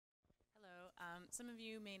Some of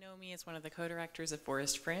you may know me as one of the co-directors of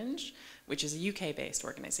Forest Fringe, which is a UK-based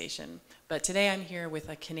organization. But today I'm here with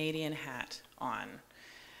a Canadian hat on,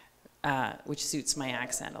 which suits my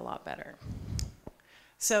accent a lot better.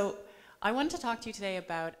 So I wanted to talk to you today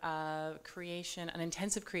about an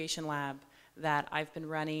intensive creation lab that I've been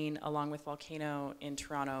running along with Volcano in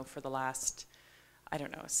Toronto for the last, I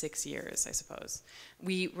don't know, 6 years, I suppose.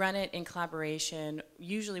 We run it in collaboration,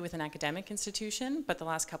 usually with an academic institution, but the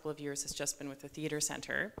last couple of years has just been with the Theatre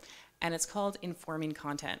Centre, and it's called Informing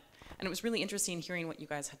Content. And it was really interesting hearing what you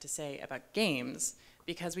guys had to say about games,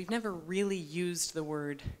 because we've never really used the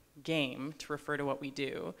word game to refer to what we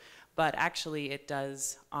do, but actually it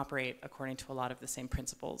does operate according to a lot of the same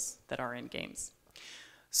principles that are in games.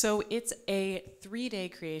 So it's a 3-day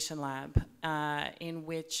creation lab in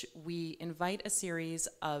which we invite a series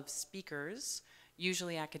of speakers,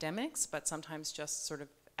 usually academics, but sometimes just sort of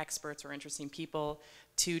experts or interesting people,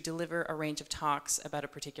 to deliver a range of talks about a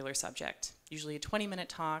particular subject. Usually a 20-minute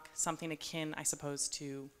talk, something akin, I suppose,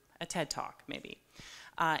 to a TED Talk, maybe.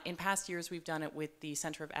 In past years, we've done it with the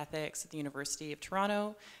Center of Ethics at the University of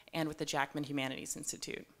Toronto and with the Jackman Humanities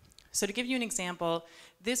Institute. So to give you an example,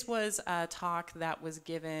 this was a talk that was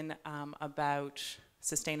given about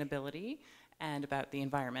sustainability and about the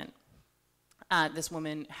environment. This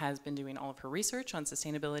woman has been doing all of her research on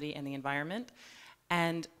sustainability and the environment,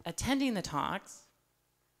 and attending the talks,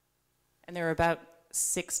 and there are about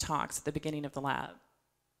 6 talks at the beginning of the lab.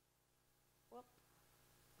 Whoop,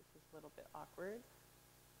 this is a little bit awkward.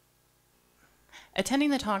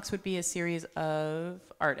 Attending the talks would be a series of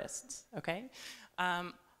artists, okay?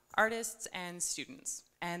 Artists and students,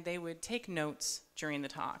 and they would take notes during the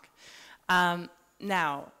talk.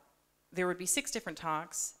 Now, there would be 6 different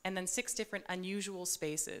talks, and then 6 different unusual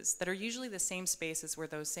spaces that are usually the same spaces where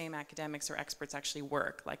those same academics or experts actually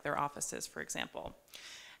work, like their offices, for example.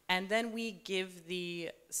 And then we give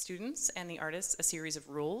the students and the artists a series of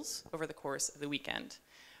rules over the course of the weekend.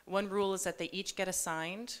 One rule is that they each get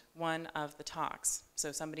assigned one of the talks.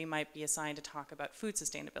 So somebody might be assigned to talk about food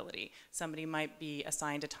sustainability. Somebody might be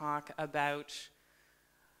assigned to talk about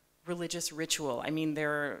religious ritual. I mean,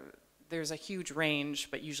 there's a huge range,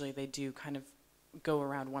 but usually they do kind of go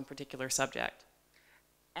around one particular subject.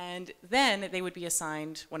 And then they would be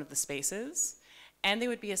assigned one of the spaces, and they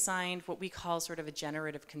would be assigned what we call sort of a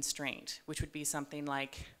generative constraint, which would be something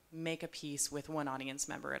like make a piece with one audience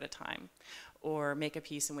member at a time, or make a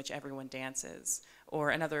piece in which everyone dances. Or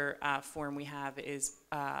another form we have is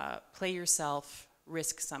play yourself,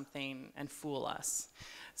 risk something, and fool us.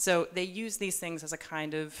 So they use these things as a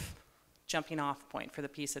kind of jumping off point for the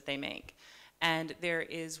piece that they make. And there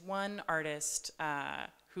is one artist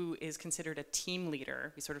who is considered a team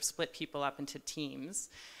leader. We sort of split people up into teams.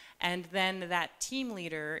 And then that team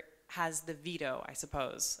leader has the veto, I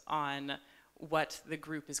suppose, on what the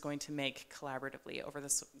group is going to make collaboratively over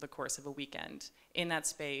the course of a weekend in that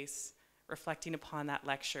space, reflecting upon that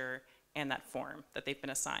lecture and that form that they've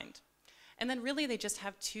been assigned. And then really they just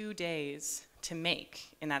have 2 days to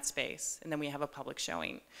make in that space, and then we have a public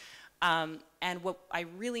showing. And what I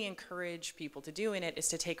really encourage people to do in it is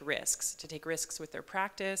to take risks with their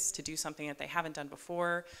practice, to do something that they haven't done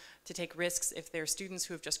before, to take risks if they're students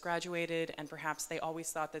who have just graduated and perhaps they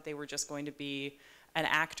always thought that they were just going to be an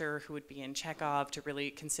actor who would be in Chekhov, to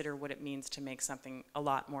really consider what it means to make something a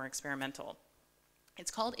lot more experimental. It's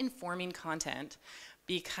called Informing Content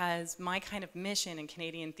because my kind of mission in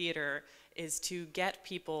Canadian theater is to get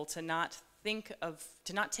people to not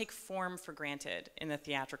take form for granted in the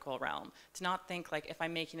theatrical realm, to not think like if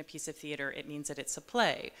I'm making a piece of theater, it means that it's a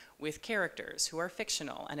play with characters who are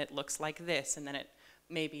fictional and it looks like this, and then it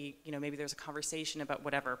maybe there's a conversation about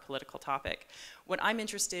whatever political topic. What I'm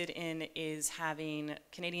interested in is having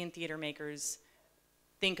Canadian theater makers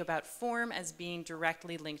think about form as being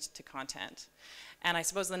directly linked to content. And I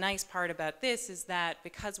suppose the nice part about this is that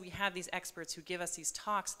because we have these experts who give us these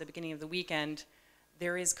talks at the beginning of the weekend,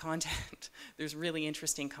 there is content. There's really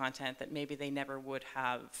interesting content that maybe they never would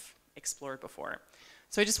have explored before.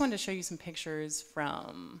 So I just wanted to show you some pictures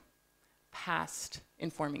from past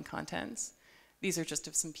Informing Contents. These are just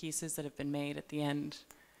of some pieces that have been made at the end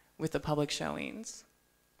with the public showings.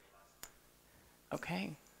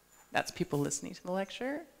 Okay, that's people listening to the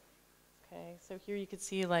lecture. Okay, so here you could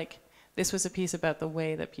see like, this was a piece about the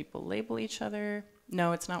way that people label each other.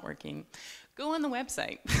 No, it's not working. Go on the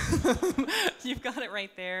website. You've got it right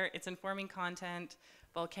there. It's Informing Content,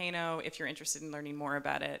 Volcano, if you're interested in learning more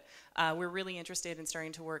about it. We're really interested in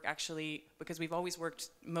starting to work actually, because we've always worked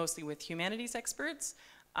mostly with humanities experts,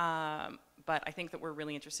 but I think that we're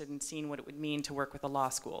really interested in seeing what it would mean to work with a law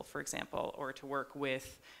school, for example, or to work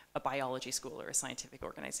with a biology school or a scientific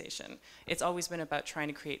organization. It's always been about trying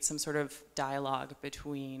to create some sort of dialogue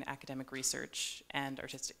between academic research and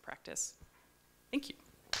artistic practice. Thank you.